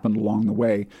hadn't happened along the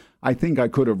way, I think I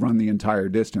could have run the entire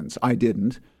distance. I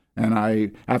didn't.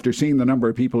 And after seeing the number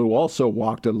of people who also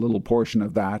walked a little portion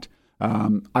of that,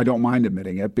 I don't mind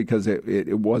admitting it, because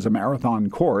it was a marathon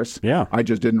course. Yeah. I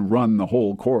just didn't run the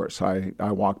whole course. I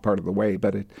walked part of the way.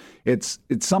 But it's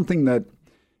something that,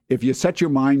 if you set your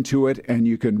mind to it and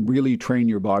you can really train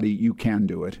your body, you can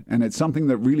do it. And it's something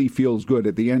that really feels good.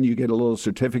 At the end, you get a little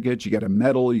certificate, you get a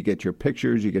medal, you get your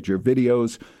pictures, you get your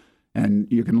videos, and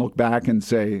you can look back and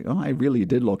say, oh, I really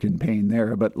did look in pain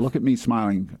there, but look at me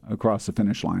smiling across the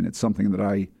finish line. It's something that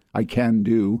I can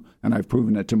do, and I've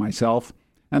proven it to myself,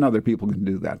 and other people can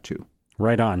do that too.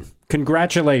 Right on.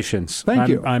 Congratulations. Thank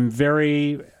you. I'm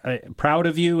very proud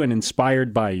of you and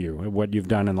inspired by you, what you've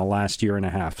done in the last year and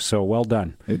a half. So well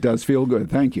done. It does feel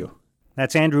good. Thank you.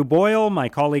 That's Andrew Boyle, my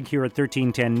colleague here at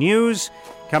 1310 News.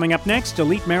 Coming up next,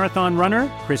 elite marathon runner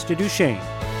Krista Duchesne.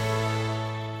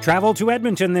 Travel to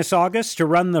Edmonton this August to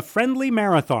run the Friendly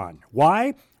Marathon.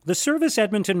 Why? The Service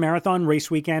Edmonton Marathon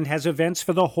Race Weekend has events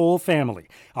for the whole family.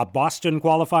 A Boston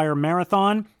Qualifier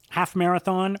Marathon, Half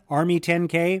Marathon, Army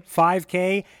 10K,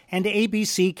 5K, and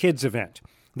ABC Kids event.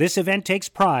 This event takes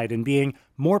pride in being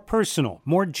more personal,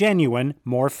 more genuine,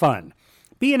 more fun.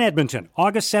 Be in Edmonton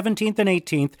August 17th and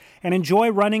 18th and enjoy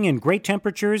running in great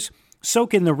temperatures,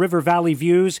 soak in the river valley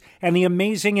views and the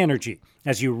amazing energy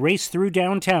as you race through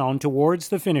downtown towards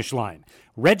the finish line.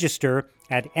 Register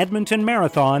at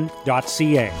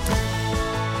edmontonmarathon.ca.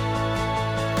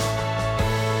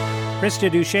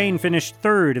 Krista Duchesne finished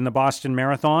third in the Boston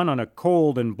Marathon on a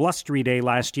cold and blustery day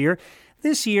last year.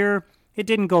 This year, it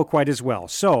didn't go quite as well,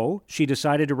 so she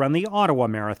decided to run the Ottawa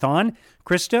Marathon.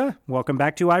 Krista, welcome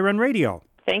back to iRun Radio.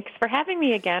 Thanks for having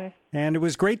me again. And it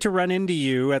was great to run into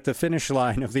you at the finish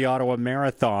line of the Ottawa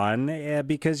Marathon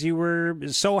because you were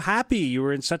so happy. You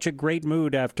were in such a great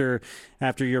mood after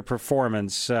your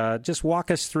performance. Just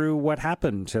walk us through what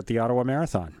happened at the Ottawa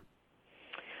Marathon.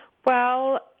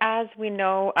 Well, as we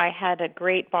know, I had a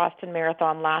great Boston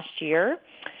Marathon last year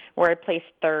where I placed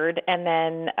third, and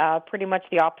then pretty much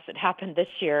the opposite happened this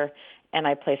year, and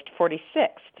I placed 46th.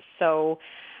 So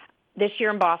this year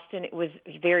in Boston, it was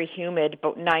very humid,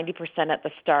 about 90% at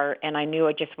the start, and I knew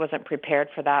I just wasn't prepared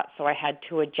for that, so I had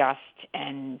to adjust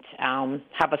and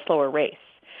have a slower race.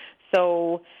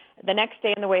 So the next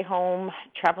day on the way home,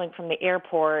 traveling from the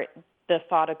airport, the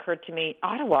thought occurred to me,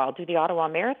 Ottawa, I'll do the Ottawa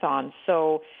Marathon.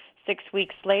 So 6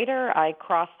 weeks later, I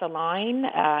crossed the line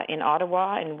in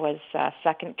Ottawa and was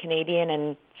second Canadian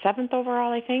and seventh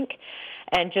overall, I think,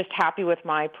 and just happy with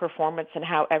my performance and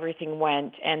how everything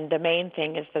went. And the main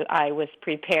thing is that I was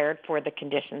prepared for the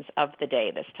conditions of the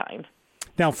day this time.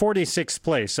 Now, 46th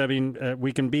place, I mean,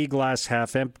 we can be glass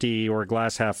half empty or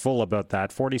glass half full about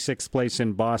that. 46th place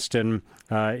in Boston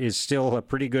is still a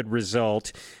pretty good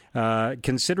result.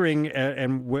 Considering,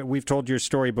 and we've told your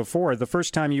story before, the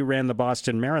first time you ran the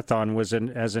Boston Marathon was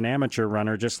as an amateur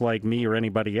runner, just like me or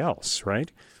anybody else,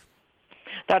 right?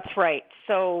 That's right.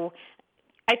 So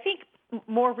I think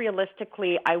more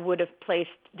realistically, I would have placed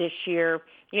this year,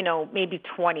 maybe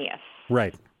 20th.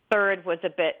 Right. Third was a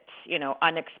bit,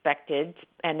 unexpected,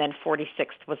 and then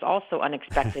 46th was also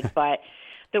unexpected. But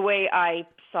the way I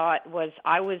saw it was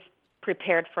I was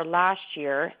prepared for last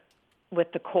year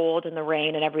with the cold and the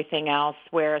rain and everything else,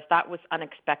 whereas that was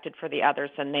unexpected for the others,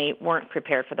 and they weren't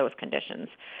prepared for those conditions.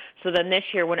 So then this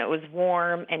year, when it was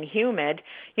warm and humid,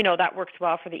 that works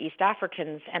well for the East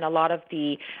Africans and a lot of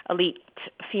the elite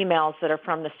females that are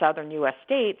from the southern U.S.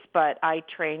 states, but I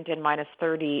trained in minus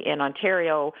 30 in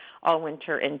Ontario all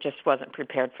winter and just wasn't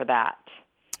prepared for that.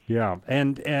 Yeah,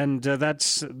 and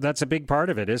that's a big part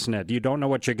of it, isn't it? You don't know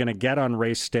what you're going to get on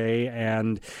race day,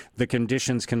 and the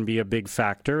conditions can be a big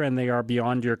factor, and they are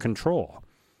beyond your control.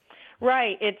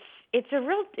 Right. It's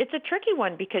a tricky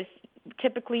one because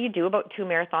typically you do about 2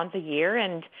 marathons a year,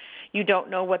 and you don't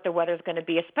know what the weather's going to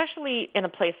be, especially in a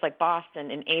place like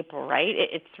Boston in April, right?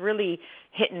 It's really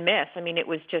hit and miss. I mean, it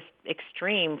was just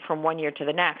extreme from one year to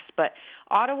the next. But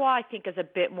Ottawa, I think, is a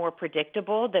bit more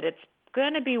predictable, that it's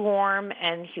going to be warm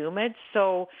and humid.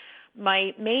 So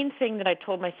my main thing that I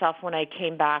told myself when I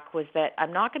came back was that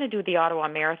I'm not going to do the Ottawa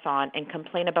Marathon and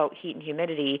complain about heat and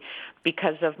humidity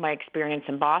because of my experience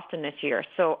in Boston this year.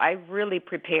 So I really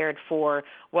prepared for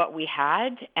what we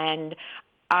had, and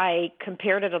I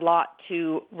compared it a lot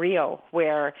to Rio,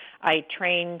 where I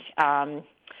trained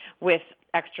with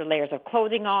extra layers of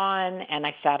clothing on, and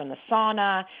I sat in the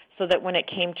sauna, so that when it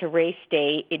came to race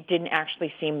day, it didn't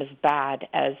actually seem as bad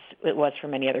as it was for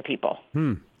many other people.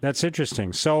 That's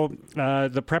interesting. So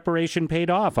the preparation paid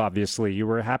off, obviously. You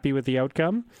were happy with the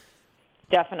outcome?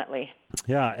 Definitely.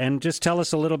 Yeah, and just tell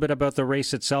us a little bit about the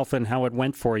race itself and how it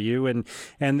went for you. And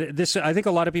this, I think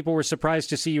a lot of people were surprised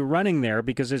to see you running there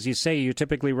because, as you say, you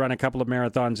typically run a couple of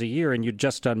marathons a year, and you'd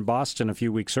just done Boston a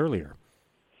few weeks earlier.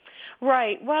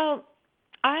 Right. Well,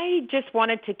 I just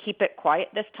wanted to keep it quiet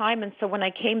this time, and so when I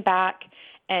came back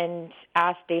and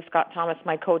asked Dave Scott Thomas,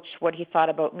 my coach, what he thought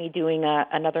about me doing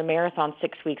another marathon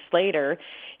 6 weeks later,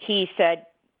 he said,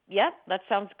 yep, that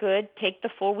sounds good. Take the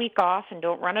full week off and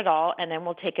don't run at all, and then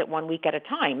we'll take it 1 week at a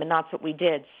time, and that's what we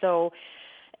did. So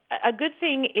a good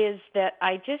thing is that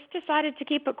I just decided to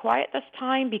keep it quiet this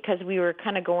time because we were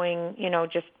kind of going,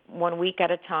 just 1 week at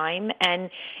a time,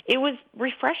 and it was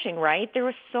refreshing, right? There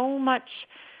was so much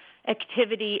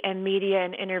activity and media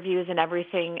and interviews and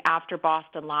everything after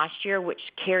Boston last year, which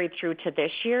carried through to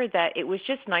this year, that it was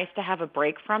just nice to have a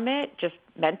break from it, just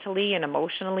mentally and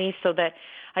emotionally, so that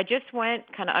I just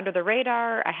went kind of under the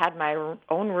radar. I had my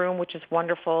own room, which is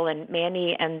wonderful, and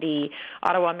Manny and the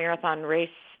Ottawa Marathon race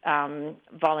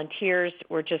volunteers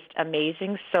were just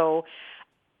amazing. So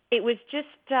it was just,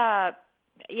 it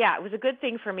was a good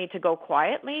thing for me to go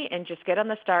quietly and just get on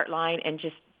the start line and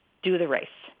just do the race.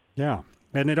 Yeah.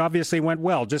 And it obviously went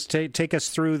well. Just take us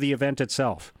through the event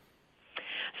itself.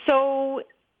 So,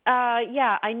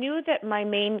 I knew that my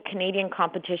main Canadian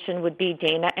competition would be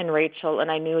Dana and Rachel,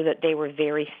 and I knew that they were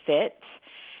very fit.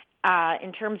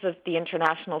 In terms of the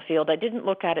international field, I didn't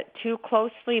look at it too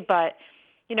closely, but,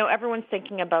 everyone's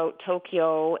thinking about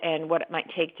Tokyo and what it might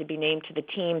take to be named to the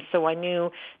team. So I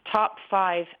knew top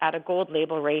 5 at a gold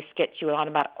label race gets you an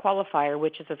automatic qualifier,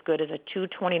 which is as good as a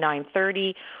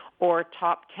 2:29:30, or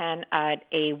top 10 at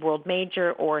a world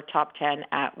major, or top 10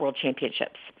 at world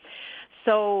championships.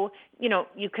 So,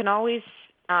 you can always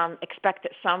expect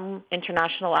that some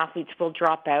international athletes will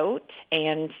drop out.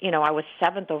 And, I was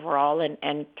 7th overall,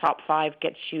 and top 5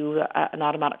 gets you an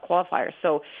automatic qualifier.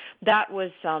 So that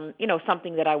was,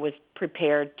 something that I was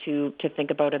prepared to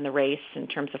think about in the race in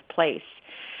terms of place.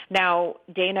 Now,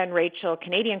 Dana and Rachel,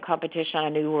 Canadian competition, I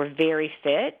knew were very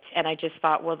fit, and I just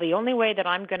thought, well, the only way that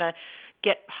I'm going to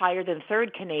get higher than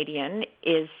 3rd Canadian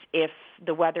is if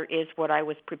the weather is what I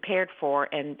was prepared for,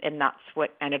 and that's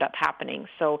what ended up happening.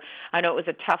 So I know it was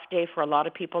a tough day for a lot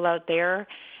of people out there,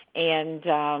 and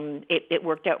it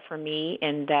worked out for me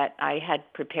in that I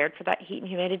had prepared for that heat and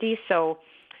humidity. So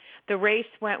the race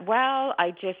went well.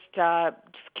 I just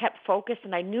kept focused,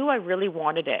 and I knew I really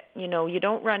wanted it. You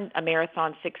don't run a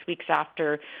marathon 6 weeks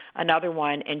after another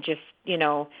one and just,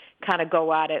 kind of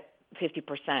go at it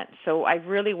 50%. So I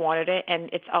really wanted it, and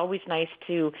it's always nice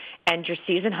to end your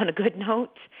season on a good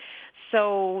note.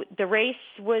 So the race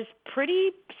was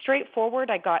pretty straightforward.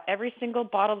 I got every single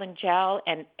bottle in gel,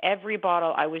 and every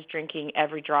bottle I was drinking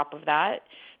every drop of that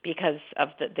because of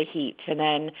the heat. And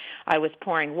then I was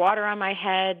pouring water on my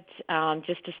head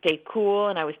just to stay cool,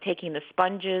 and I was taking the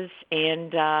sponges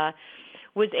and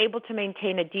was able to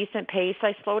maintain a decent pace.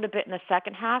 I slowed a bit in the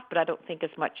second half, but I don't think as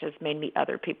much as maybe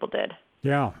other people did.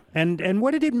 Yeah. And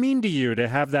what did it mean to you to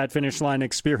have that finish line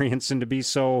experience and to be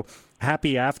so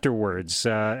happy afterwards,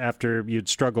 after you'd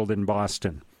struggled in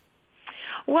Boston?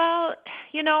 Well,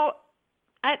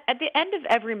 at the end of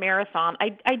every marathon,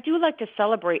 I do like to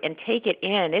celebrate and take it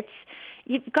in.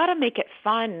 You've got to make it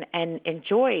fun and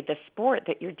enjoy the sport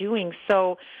that you're doing.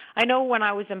 So I know when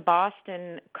I was in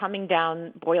Boston, coming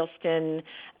down Boylston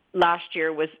last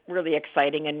year was really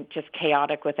exciting and just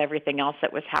chaotic with everything else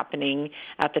that was happening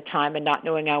at the time and not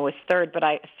knowing I was 3rd, but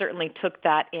I certainly took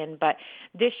that in. But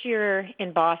this year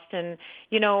in Boston,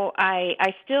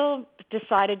 I still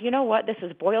decided, what, this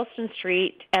is Boylston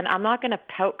Street, and I'm not going to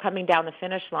pout coming down the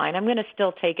finish line. I'm going to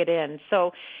still take it in.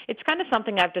 So it's kind of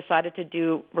something I've decided to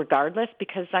do regardless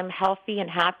because I'm healthy and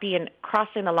happy, and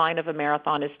crossing the line of a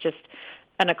marathon is just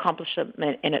an accomplishment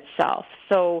in itself.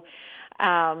 So,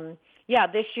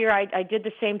 this year I did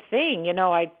the same thing.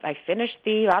 I finished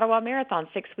the Ottawa Marathon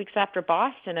 6 weeks after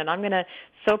Boston, and I'm going to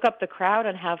soak up the crowd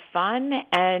and have fun.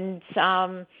 And,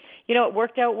 it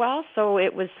worked out well, so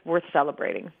it was worth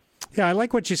celebrating. Yeah, I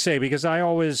like what you say, because I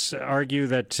always argue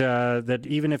that that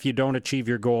even if you don't achieve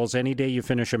your goals, any day you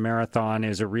finish a marathon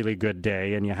is a really good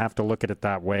day, and you have to look at it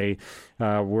that way.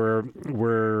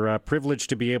 We're privileged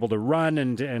to be able to run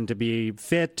and to be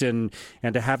fit and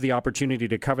to have the opportunity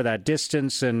to cover that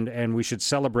distance, and we should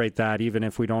celebrate that even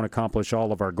if we don't accomplish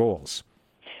all of our goals.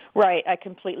 Right, I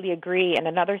completely agree. And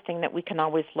another thing that we can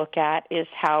always look at is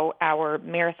how our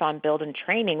marathon build and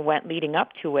training went leading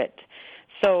up to it.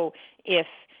 So if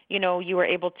you were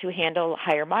able to handle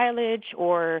higher mileage,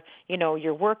 or,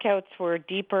 your workouts were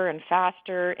deeper and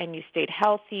faster, and you stayed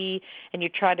healthy, and you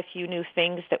tried a few new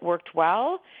things that worked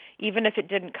well, even if it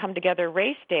didn't come together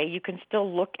race day, you can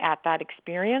still look at that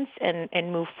experience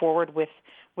and move forward with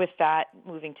that,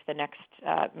 moving to the next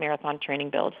marathon training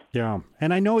build. Yeah.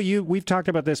 And I know we've talked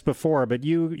about this before, but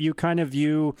you kind of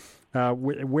view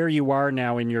where you are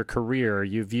now in your career.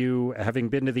 You view, having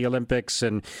been to the Olympics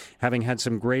and having had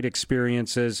some great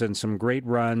experiences and some great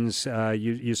runs,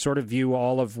 you sort of view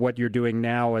all of what you're doing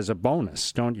now as a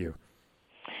bonus, don't you?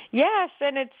 Yes,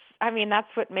 and that's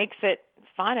what makes it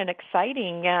fun and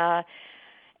exciting.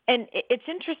 And it's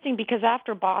interesting because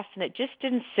after Boston, it just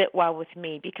didn't sit well with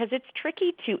me because it's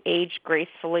tricky to age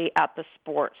gracefully at the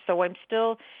sport. So I'm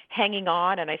still hanging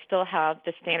on, and I still have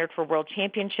the standard for World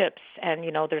Championships. And,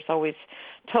 there's always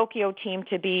Tokyo team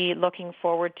to be looking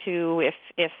forward to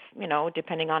if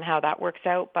depending on how that works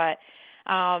out. But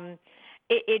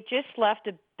it just left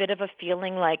a bit of a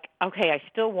feeling like, okay, I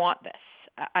still want this.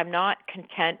 I'm not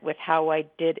content with how I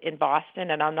did in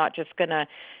Boston, and I'm not just going to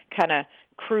kind of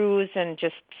cruise and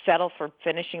just settle for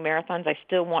finishing marathons. I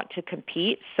still want to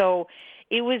compete. So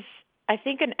it was, I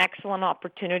think, an excellent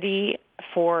opportunity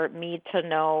for me to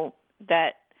know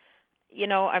that,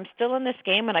 I'm still in this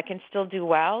game and I can still do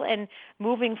well. And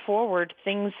moving forward,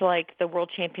 things like the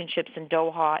World Championships in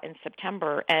Doha in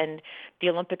September and the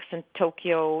Olympics in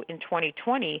Tokyo in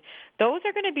 2020, those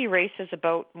are going to be races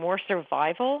about more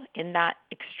survival in that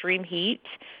extreme heat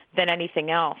than anything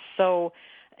else. So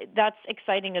that's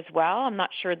exciting as well. I'm not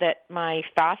sure that my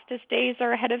fastest days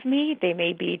are ahead of me. They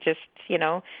may be just,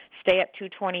 stay at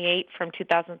 2:28 from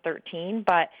 2013.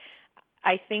 But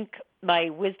I think my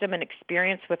wisdom and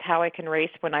experience with how I can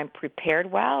race when I'm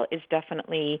prepared well is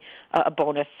definitely a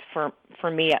bonus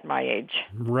for me at my age.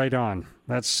 Right on.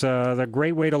 That's the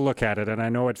great way to look at it, and I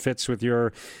know it fits with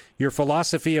your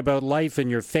philosophy about life and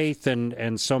your faith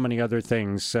and so many other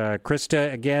things.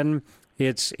 Krista, again,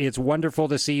 it's wonderful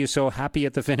to see you so happy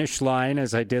at the finish line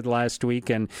as I did last week,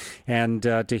 and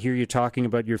to hear you talking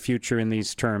about your future in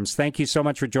these terms. Thank you so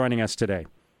much for joining us today.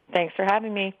 Thanks for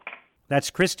having me. That's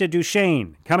Krista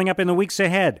Duchesne. Coming up in the weeks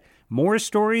ahead, more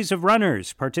stories of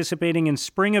runners participating in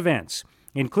spring events,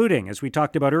 including, as we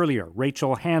talked about earlier,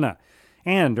 Rachel Hanna,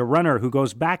 and a runner who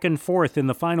goes back and forth in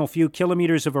the final few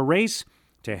kilometers of a race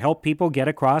to help people get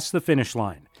across the finish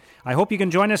line. I hope you can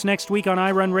join us next week on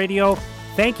iRun Radio.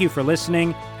 Thank you for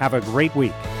listening. Have a great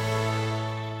week.